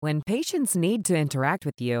When patients need to interact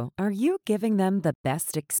with you, are you giving them the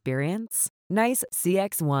best experience? NICE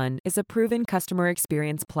CX1 is a proven customer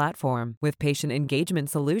experience platform with patient engagement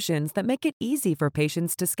solutions that make it easy for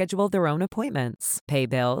patients to schedule their own appointments, pay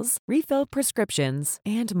bills, refill prescriptions,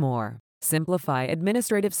 and more. Simplify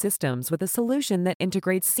administrative systems with a solution that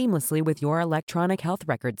integrates seamlessly with your electronic health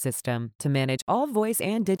record system to manage all voice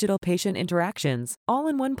and digital patient interactions all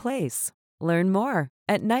in one place. Learn more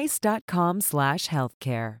at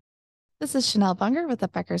nice.com/healthcare. This is Chanel Bunger with the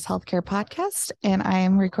Becker's Healthcare Podcast, and I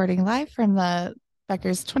am recording live from the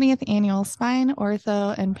Becker's 20th Annual Spine,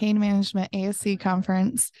 Ortho, and Pain Management ASC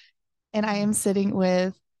Conference. And I am sitting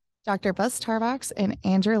with Dr. Buzz Tarbox and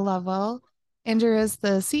Andrew Lovewell. Andrew is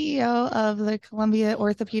the CEO of the Columbia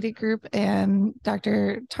Orthopedic Group, and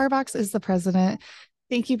Dr. Tarbox is the president.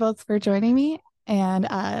 Thank you both for joining me. And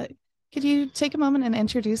could you take a moment and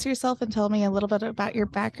introduce yourself and tell me a little bit about your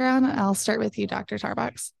background? I'll start with you, Dr.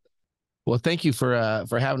 Tarbox. Well, thank you for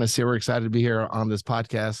having us here. We're excited to be here on this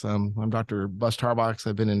podcast. I'm Dr. Buzz Tarbox.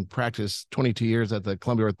 I've been in practice 22 years at the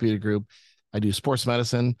Columbia Orthopedic Group. I do sports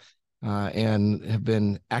medicine and have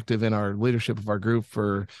been active in our leadership of our group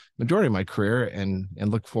for majority of my career, and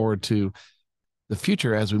look forward to the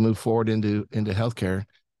future as we move forward into healthcare.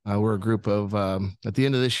 We're a group of, at the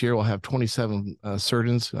end of this year, we'll have 27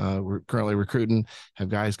 surgeons. We're currently recruiting, have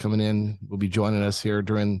guys coming in, will be joining us here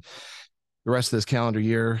during the rest of this calendar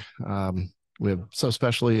year. We have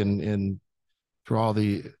subspecialty in through all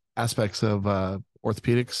the aspects of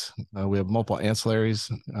orthopedics. We have multiple ancillaries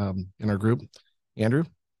in our group. Andrew?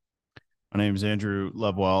 My name is Andrew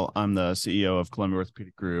Lovewell. I'm the CEO of Columbia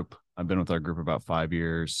Orthopedic Group. I've been with our group about 5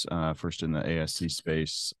 years, first in the ASC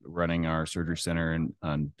space, running our surgery center and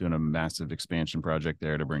doing a massive expansion project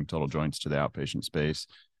there to bring total joints to the outpatient space.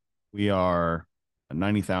 We are a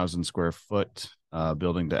 90,000 square foot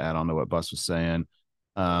building, to add on to what Bus was saying.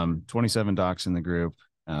 27 docs in the group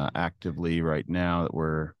actively right now that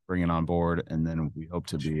we're bringing on board, and then we hope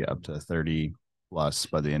to be up to 30 plus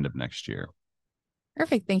by the end of next year.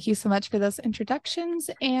 Perfect. Thank you so much for those introductions.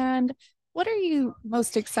 And what are you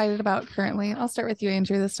most excited about currently? I'll start with you,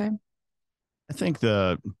 Andrew, this time. I think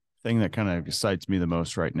the thing that kind of excites me the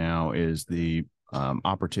most right now is the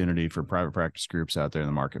opportunity for private practice groups out there in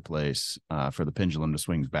the marketplace for the pendulum to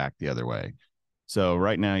swing back the other way. So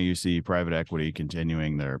right now you see private equity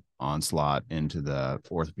continuing their onslaught into the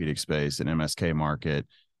orthopedic space and MSK market.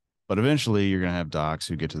 But eventually you're going to have docs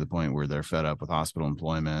who get to the point where they're fed up with hospital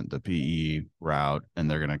employment, the PE route, and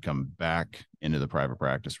they're going to come back into the private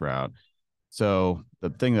practice route. So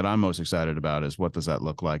the thing that I'm most excited about is what does that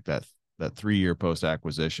look like, that 3-year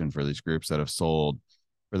post-acquisition for these groups that have sold,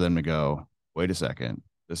 for them to go, wait a second,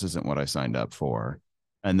 this isn't what I signed up for.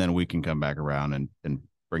 And then we can come back around and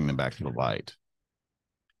bring them back to the light.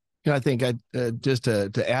 I think just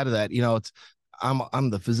to add to that, I'm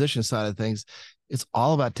the physician side of things. It's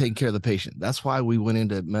all about taking care of the patient. That's why we went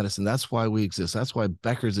into medicine. That's why we exist. That's why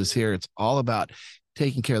Becker's is here. It's all about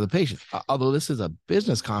taking care of the patient. Although this is a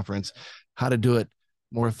business conference, how to do it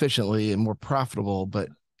more efficiently and more profitable. But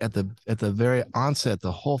at the very onset,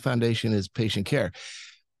 the whole foundation is patient care.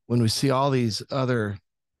 When we see all these other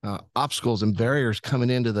obstacles and barriers coming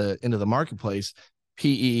into the marketplace,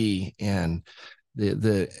 PE and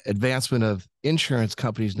the advancement of insurance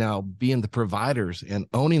companies now being the providers and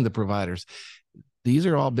owning the providers, these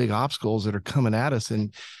are all big obstacles that are coming at us.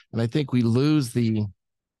 And I think we lose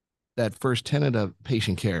that first tenet of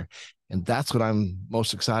patient care. And that's what I'm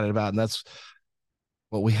most excited about. And that's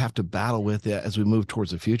what we have to battle with as we move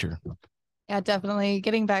towards the future. Yeah, definitely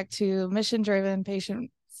getting back to mission-driven,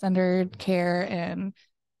 patient-centered care and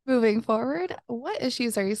moving forward. What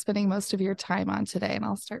issues are you spending most of your time on today? And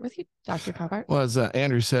I'll start with you, Dr. Cobart. Well, as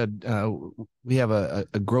Andrew said, we have a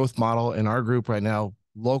growth model in our group right now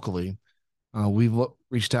locally. We've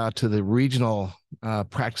reached out to the regional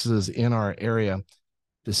practices in our area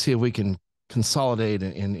to see if we can consolidate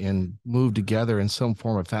and move together in some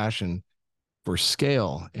form of fashion for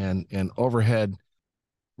scale and overhead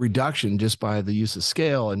reduction just by the use of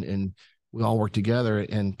scale. And we all work together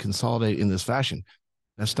and consolidate in this fashion.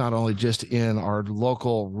 That's not only just in our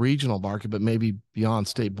local regional market, but maybe beyond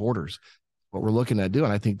state borders, what we're looking at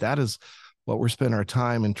doing. I think that is what we're spending our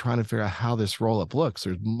time in, trying to figure out how this roll-up looks.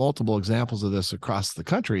 There's multiple examples of this across the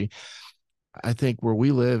country. I think where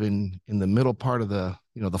we live in the middle part of the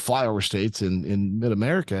flyover states in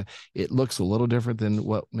mid-America, it looks a little different than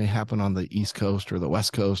what may happen on the East Coast or the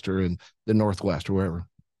West Coast or in the Northwest or wherever.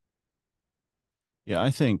 Yeah,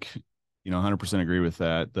 I think, 100% agree with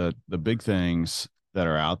that. The big things that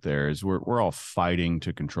are out there is we're all fighting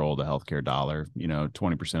to control the healthcare dollar.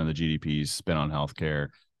 20% of the GDP is spent on healthcare.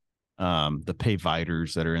 The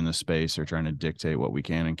payviders that are in the space are trying to dictate what we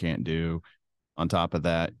can and can't do. On top of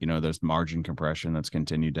that, there's margin compression that's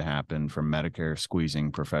continued to happen from Medicare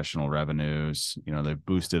squeezing professional revenues. They've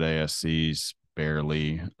boosted ASCs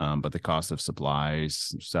barely, but the cost of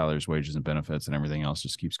supplies, salaries, wages, and benefits and everything else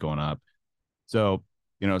just keeps going up. So,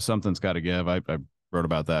 something's got to give. I wrote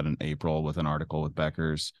about that in April with an article with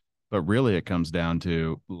Becker's, but really it comes down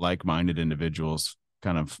to like-minded individuals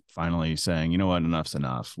kind of finally saying, you know what, enough's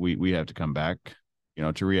enough. We have to come back,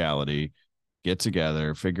 to reality, get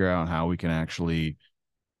together, figure out how we can actually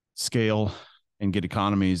scale and get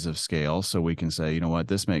economies of scale so we can say, you know what,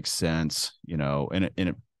 this makes sense, and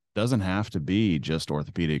it doesn't have to be just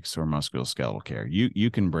orthopedics or musculoskeletal care. You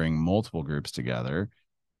can bring multiple groups together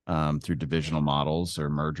through divisional models or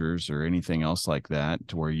mergers or anything else like that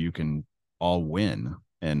to where you can all win.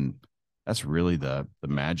 And that's really the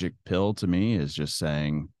magic pill to me, is just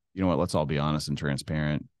saying, you know what, let's all be honest and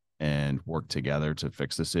transparent and work together to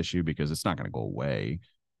fix this issue, because it's not going to go away.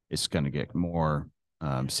 It's going to get more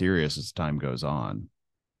serious as time goes on.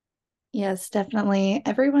 Yes, definitely.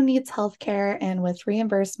 Everyone needs healthcare, and with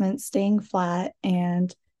reimbursement staying flat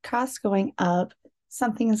and costs going up,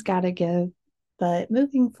 something's got to give. But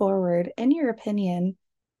moving forward, in your opinion,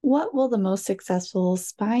 what will the most successful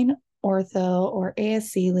spine, ortho, or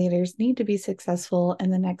ASC leaders need to be successful in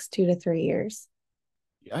the next 2 to 3 years?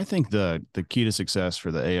 I think the key to success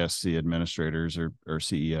for the ASC administrators or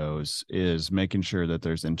CEOs is making sure that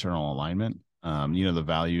there's internal alignment. The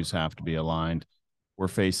values have to be aligned. We're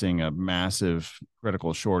facing a massive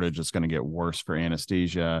critical shortage that's going to get worse for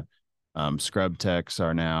anesthesia. Scrub techs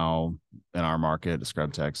are now in our market. A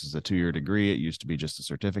scrub tech is a 2-year degree. It used to be just a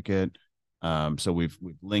certificate. So we've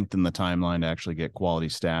lengthened the timeline to actually get quality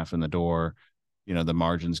staff in the door. The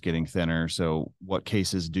margin's getting thinner. So what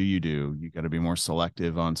cases do? You got to be more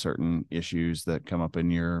selective on certain issues that come up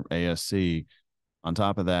in your ASC. On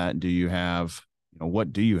top of that, do you have,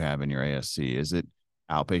 what do you have in your ASC? Is it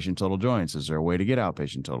outpatient total joints? Is there a way to get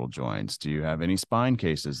outpatient total joints? Do you have any spine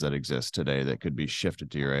cases that exist today that could be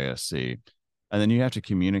shifted to your ASC? And then you have to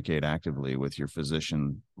communicate actively with your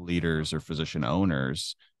physician leaders or physician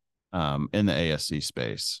owners in the ASC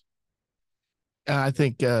space. I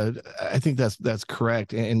think that's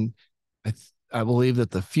correct, and I believe that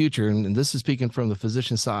the future, and this is speaking from the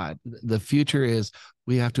physician side, the future is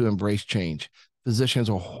we have to embrace change. Physicians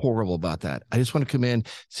are horrible about that. I just want to come in,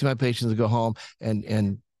 see my patients, and go home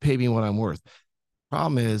and pay me what I'm worth.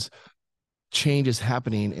 Problem is, change is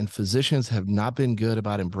happening, and physicians have not been good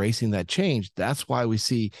about embracing that change. That's why we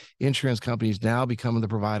see insurance companies now becoming the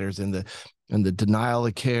providers, and the denial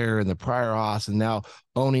of care and the prior auths, and now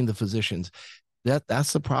owning the physicians.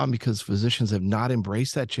 That's the problem, because physicians have not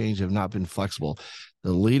embraced that change, have not been flexible.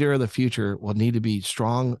 The leader of the future will need to be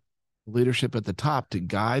strong leadership at the top to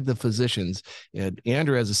guide the physicians. And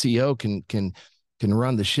Andrew, as a CEO, can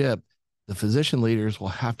run the ship. The physician leaders will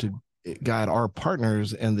have to guide our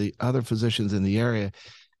partners and the other physicians in the area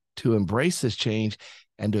to embrace this change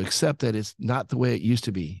and to accept that it's not the way it used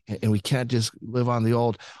to be. And we can't just live on the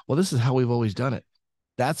old, well, this is how we've always done it.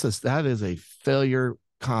 That is a failure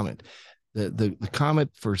comment. The comment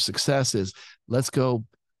for success is, let's go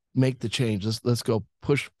make the change. Let's go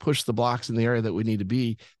push the blocks in the area that we need to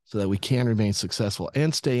be so that we can remain successful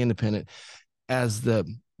and stay independent.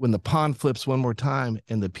 When the pond flips one more time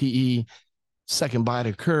and the PE second bite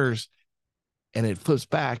occurs and it flips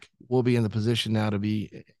back, we'll be in the position now to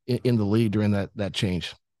be in the lead during that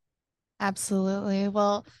change. Absolutely.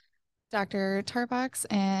 Well, Dr. Tarbox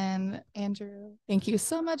and Andrew, thank you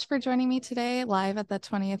so much for joining me today live at the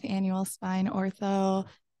 20th Annual Spine, Ortho,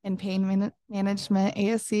 and Pain Management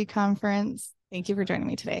ASC Conference. Thank you for joining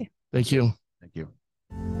me today. Thank you. Thank you.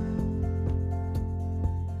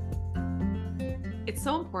 It's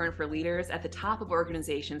so important for leaders at the top of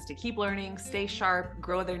organizations to keep learning, stay sharp,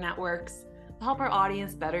 grow their networks. To help our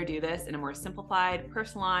audience better do this in a more simplified,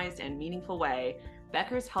 personalized, and meaningful way,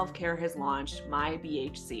 Becker's Healthcare has launched My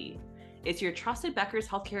BHC. It's your trusted Becker's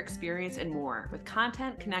Healthcare experience and more, with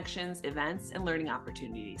content, connections, events, and learning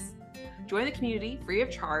opportunities. Join the community free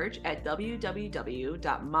of charge at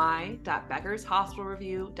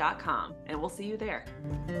www.my.beckershospitalreview.com, and we'll see you there.